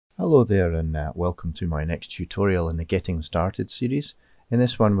Hello there and welcome to my next tutorial in the Getting Started series. In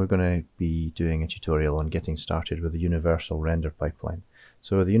this one we're going to be doing a tutorial on getting started with the universal render pipeline.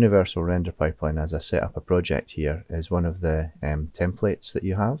 So the universal render pipeline, as I set up a project here, is one of the templates that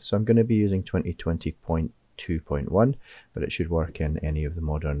you have. So I'm going to be using 2020.2.1, but it should work in any of the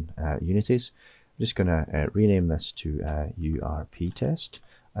modern Unities. I'm just going to rename this to URP test,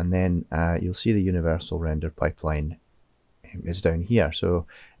 and then you'll see the universal render pipeline is down here. So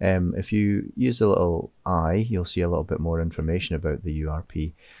if you use the little I, you'll see a little bit more information about the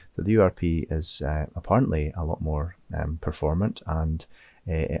URP. So the URP is apparently a lot more performant, and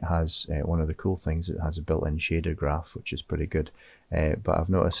it has one of the cool things, it has a built-in shader graph, which is pretty good. But I've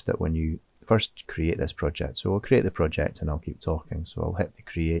noticed that when you first create this project, so I'll create the project and I'll keep talking, so I'll hit the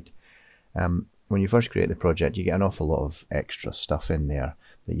create. When you first create the project, you get an awful lot of extra stuff in there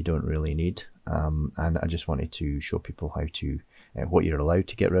that you don't really need, and I just wanted to show people how to what you're allowed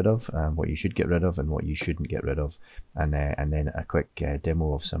to get rid of, what you should get rid of, and what you shouldn't get rid of, and then a quick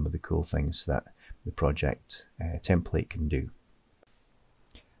demo of some of the cool things that the project template can do.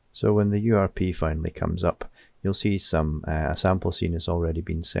 So when the URP finally comes up, you'll see a sample scene has already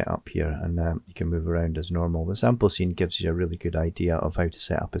been set up here, and you can move around as normal. The sample scene gives you a really good idea of how to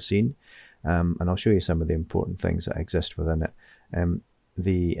set up a scene, and I'll show you some of the important things that exist within it.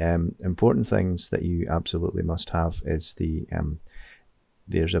 The important things that you absolutely must have is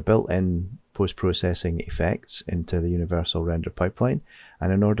there's a built-in post-processing effects into the universal render pipeline,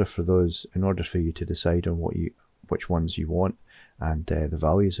 and in order for you to decide on which ones you want and the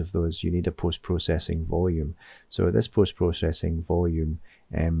values of those, you need a post-processing volume. So this post-processing volume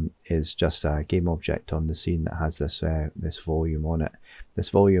is just a game object on the scene that has this volume on it. This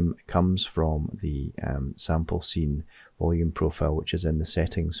volume comes from the sample scene volume profile, which is in the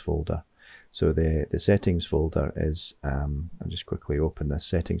settings folder. So the settings folder is, I'll just quickly open this.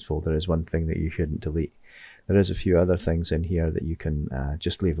 Settings folder is one thing that you shouldn't delete. There is a few other things in here that you can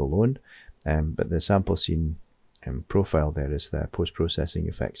just leave alone, but the sample scene profile there is the post-processing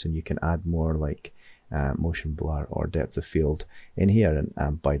effects, and you can add more like motion blur or depth of field in here,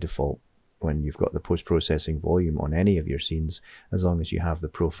 and by default, when you've got the post-processing volume on any of your scenes, as long as you have the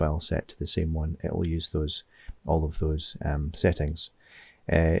profile set to the same one, it will use all of those settings.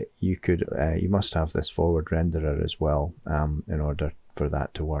 You must have this forward renderer as well in order for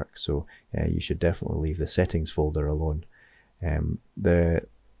that to work, so you should definitely leave the settings folder alone. The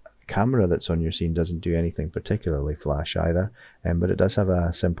camera that's on your scene doesn't do anything particularly flash either, but it does have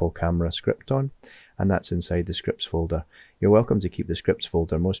a simple camera script on, and that's inside the scripts folder. You're welcome to keep the scripts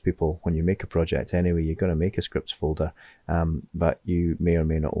folder. Most people, when you make a project anyway, you're going to make a scripts folder, but you may or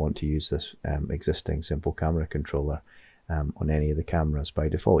may not want to use this existing simple camera controller on any of the cameras. By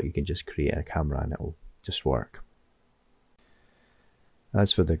default, you can just create a camera and it will just work.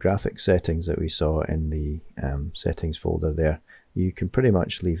 As for the graphics settings that we saw in the settings folder there, you can pretty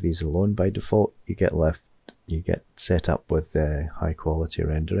much leave these alone by default. You get set up with high quality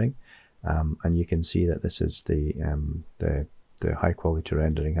rendering, and you can see that this is the high quality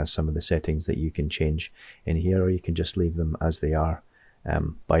rendering has some of the settings that you can change in here, or you can just leave them as they are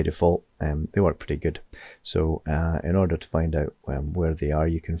by default. They work pretty good. So in order to find out where they are,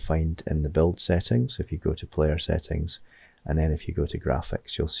 you can find in the build settings. If you go to player settings, and then if you go to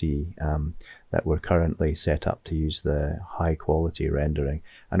graphics, you'll see that we're currently set up to use the high quality rendering.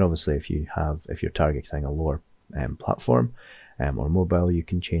 And obviously if you're targeting a lower platform or mobile, you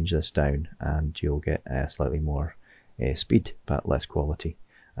can change this down and you'll get slightly more speed but less quality,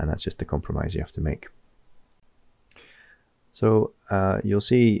 and that's just the compromise you have to make. So you'll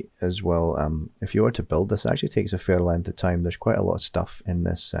see as well, if you were to build this, it actually takes a fair length of time. There's quite a lot of stuff in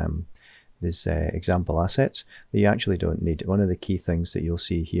this example assets that you actually don't need. One of the key things that you'll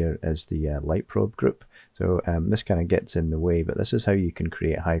see here is the light probe group. So this kind of gets in the way, but this is how you can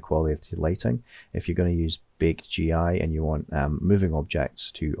create high quality lighting. If you're going to use baked GI and you want moving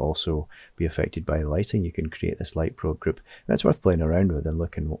objects to also be affected by the lighting, you can create this light probe group. And it's worth playing around with and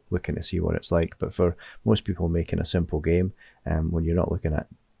looking to see what it's like. But for most people making a simple game, when you're not looking at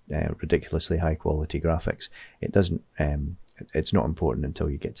ridiculously high quality graphics, it's not important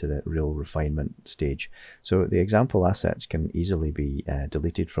until you get to the real refinement stage. So the example assets can easily be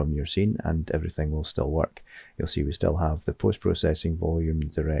deleted from your scene and everything will still work. You'll see we still have the post-processing volume,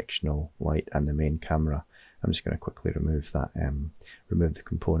 directional light, and the main camera. I'm just going to quickly remove that, remove the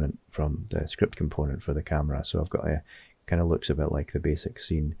component from the script component for the camera. So I've got a kind of looks a bit like the basic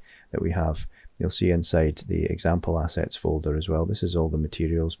scene that we have. You'll see inside the example assets folder as well, this is all the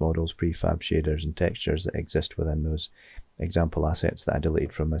materials, models, prefab shaders and textures that exist within those example assets that I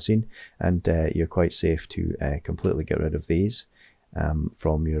deleted from my scene, and you're quite safe to completely get rid of these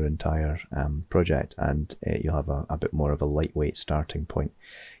from your entire project, and you'll have a bit more of a lightweight starting point.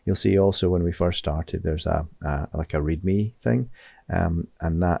 You'll see also when we first started there's like a readme thing,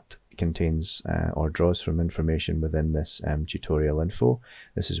 and that contains or draws from information within this tutorial info.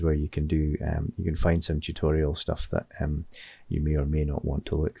 This is where you can do you can find some tutorial stuff that you may or may not want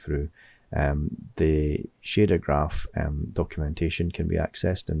to look through. The shader graph documentation can be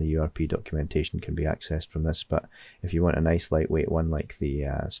accessed, and the URP documentation can be accessed from this, but if you want a nice lightweight one like the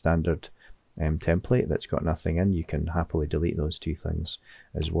standard template that's got nothing in, you can happily delete those two things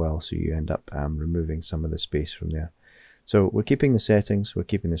as well, so you end up removing some of the space from there. So we're keeping the settings, we're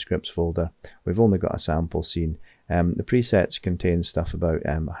keeping the scripts folder, we've only got a sample scene. The presets contain stuff about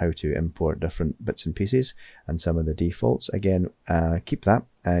how to import different bits and pieces and some of the defaults. Again, keep that.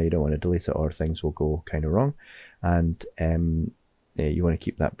 You don't want to delete it or things will go kind of wrong. And you want to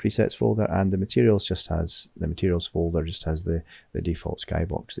keep that presets folder, and the materials folder just has the default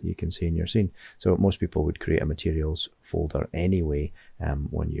skybox that you can see in your scene. So most people would create a materials folder anyway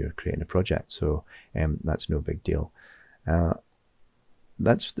when you're creating a project, so that's no big deal.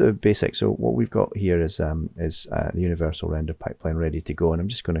 That's the basics. So what we've got here is the universal render pipeline ready to go, and I'm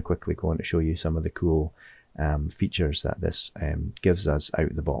just going to quickly go on to show you some of the cool features that this gives us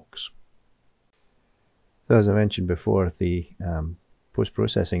out of the box. So as I mentioned before, the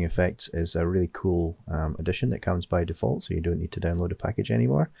post-processing effects is a really cool addition that comes by default, so you don't need to download a package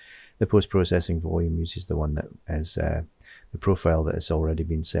anymore. The post-processing volume uses the one that is the profile that has already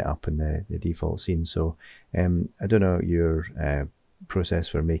been set up in the default scene. So I don't know your process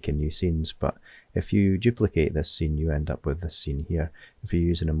for making new scenes, but if you duplicate this scene, you end up with this scene here. If you're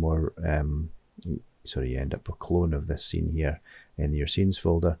using a more you end up with a clone of this scene here in your scenes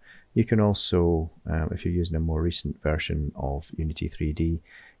folder. You can also, if you're using a more recent version of Unity3d,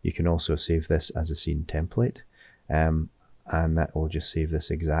 you can also save this as a scene template, and that will just save this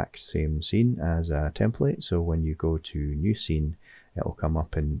exact same scene as a template. So when you go to new scene, it will come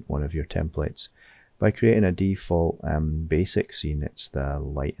up in one of your templates. By creating a default basic scene, it's the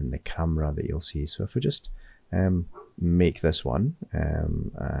light and the camera that you'll see. So if we just make this one,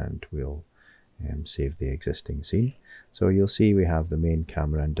 and we'll save the existing scene. So you'll see we have the main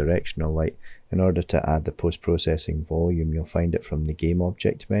camera and directional light. In order to add the post-processing volume, you'll find it from the game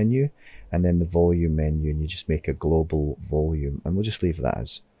object menu and then the volume menu, and you just make a global volume, and we'll just leave that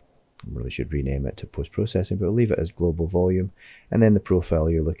as, I really should rename it to post-processing, but we'll leave it as global volume. And then the profile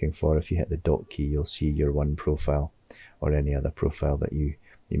you're looking for, if you hit the dot key, you'll see your one profile or any other profile that you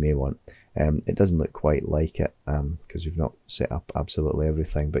may want. It doesn't look quite like it because we've not set up absolutely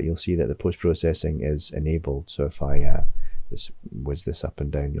everything, but you'll see that the post-processing is enabled. So if I just whiz this up and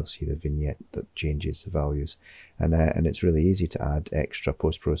down, you'll see the vignette that changes the values, and it's really easy to add extra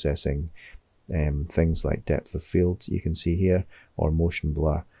post-processing things like depth of field you can see here, or motion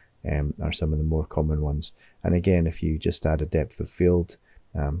blur are some of the more common ones. And again, if you just add a depth of field,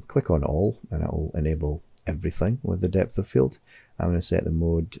 click on all and it will enable everything with the depth of field. I'm going to set the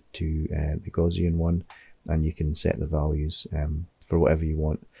mode to the Gaussian one, and you can set the values for whatever you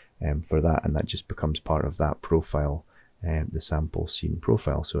want for that, and that just becomes part of that profile, the sample scene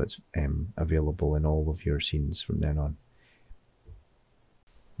profile, so it's available in all of your scenes from then on.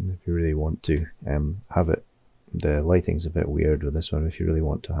 And if you really want to have it, the lighting's a bit weird with this one, if you really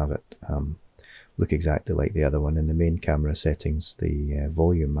want to have it look exactly like the other one, in the main camera settings, the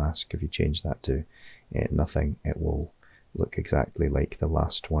volume mask, if you change that to nothing, it will look exactly like the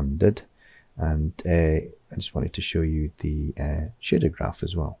last one did. And I just wanted to show you the shader graph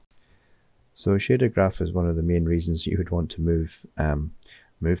as well. So shader graph is one of the main reasons you would want to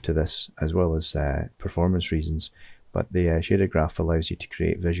move to this, as well as performance reasons. But the shader graph allows you to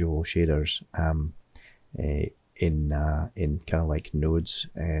create visual shaders in kind of like nodes,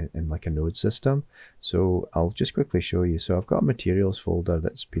 in like a node system. So I'll just quickly show you. So I've got a materials folder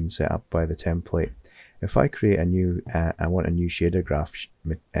that's been set up by the template. If I create a new, I want a new shader graph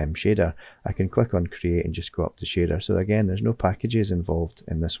shader, I can click on create and just go up to shader. So again, there's no packages involved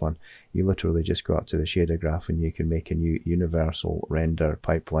in this one. You literally just go up to the shader graph and you can make a new universal render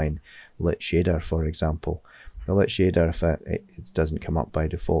pipeline lit shader, for example. The lit shader, if it doesn't come up by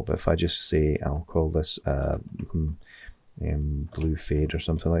default, but if I just say, I'll call this blue fade or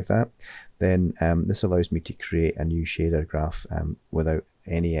something like that, then this allows me to create a new shader graph without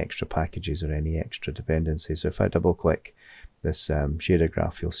any extra packages or any extra dependencies. So if I double click this shader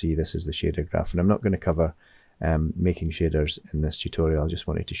graph, you'll see this is the shader graph, and I'm not going to cover making shaders in this tutorial. I just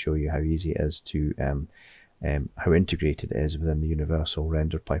wanted to show you how easy it is to how integrated it is within the universal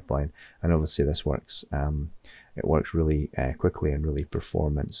render pipeline. And obviously this works it works really quickly and really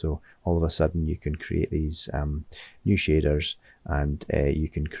performant. So all of a sudden you can create these new shaders and you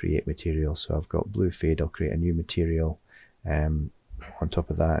can create material. So I've got blue fade. I'll create a new material on top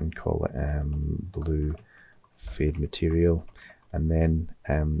of that and call it blue fade material. And then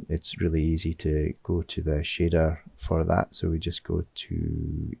it's really easy to go to the shader for that. So we just go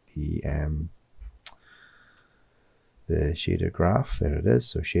to the shader graph. There it is.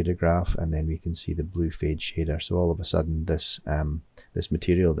 So shader graph, and then we can see the blue fade shader. So all of a sudden, this this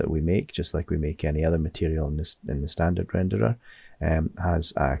material that we make, just like we make any other material in the standard renderer,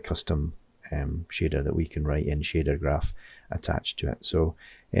 has a custom shader that we can write in shader graph attached to it. So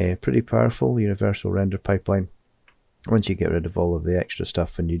pretty powerful universal render pipeline. Once you get rid of all of the extra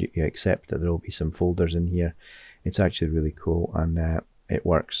stuff and you accept that there will be some folders in here, it's actually really cool, and it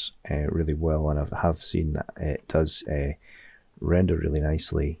works really well, and I have seen that it does render really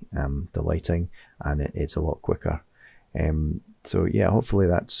nicely, the lighting, and it's a lot quicker. So yeah, hopefully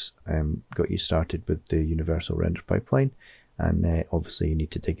that's got you started with the universal render pipeline, and obviously you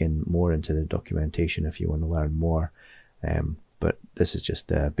need to dig in more into the documentation if you want to learn more, but this is just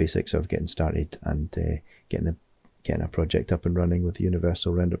the basics of getting started and getting a project up and running with the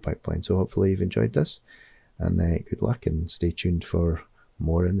universal render pipeline. So hopefully you've enjoyed this, and good luck, and stay tuned for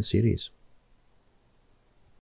more in the series.